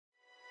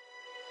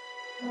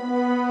Drop,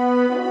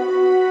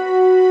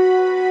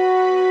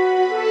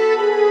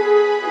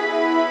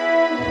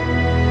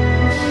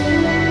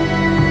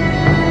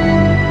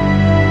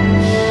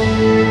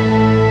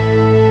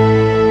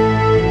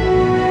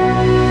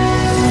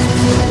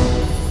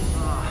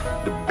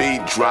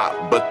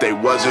 but they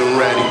wasn't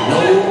ready.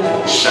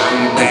 No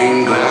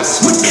champagne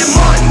glass with them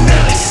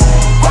Martinellis.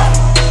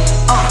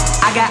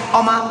 I got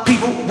all my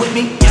people with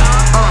me.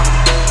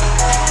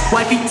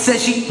 Wifey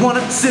says she wanna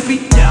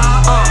sippy.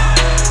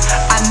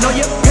 I know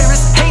your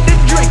parents hate to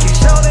drink it,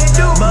 so they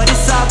do. But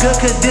it's all good,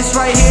 cause this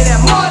right here,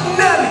 that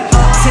Martinelli.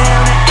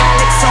 Uptown and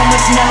Alex, so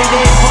much Nelly,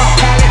 they brought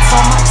pallets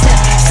on my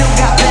tent. Still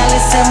got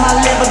balance in my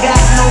liver,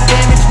 got no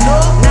damage, no,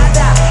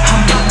 nada.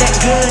 I'm about that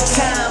good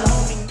time.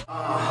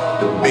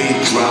 The beat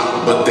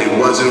dropped, but they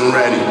wasn't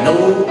ready.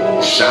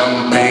 No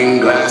champagne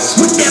glass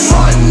with them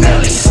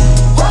Martinellis.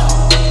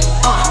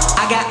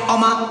 I got all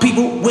my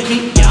people with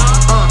me.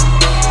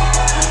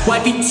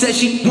 Wifey says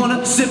she wanna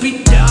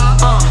sippy.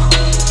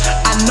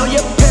 I know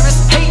your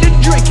parents hate to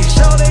drink it,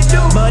 so they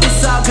do. But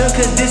it's all good,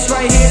 cause this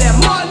right here, that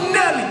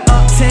Martinelli.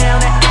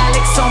 Uptown and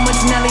Alex, so much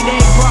Nelly, they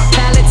brought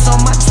pallets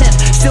on my tent.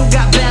 Still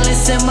got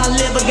balance in my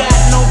liver, got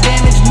no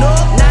damage, no,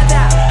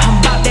 nada. I'm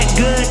about that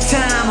good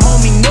time,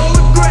 homie, no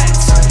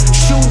regrets.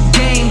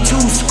 Game too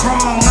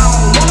strong, I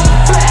don't wanna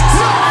flex.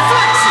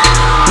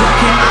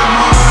 Looking, I'm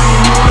on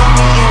honeymoon on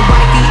me and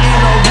wifey in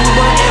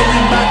Aruba, and we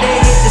bout to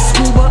hit the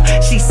scuba.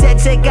 She said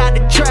take out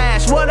the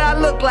trash, what I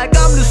look like,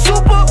 I'm the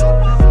super.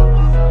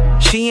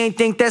 She ain't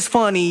think that's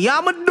funny,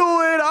 I'ma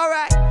do it,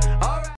 alright.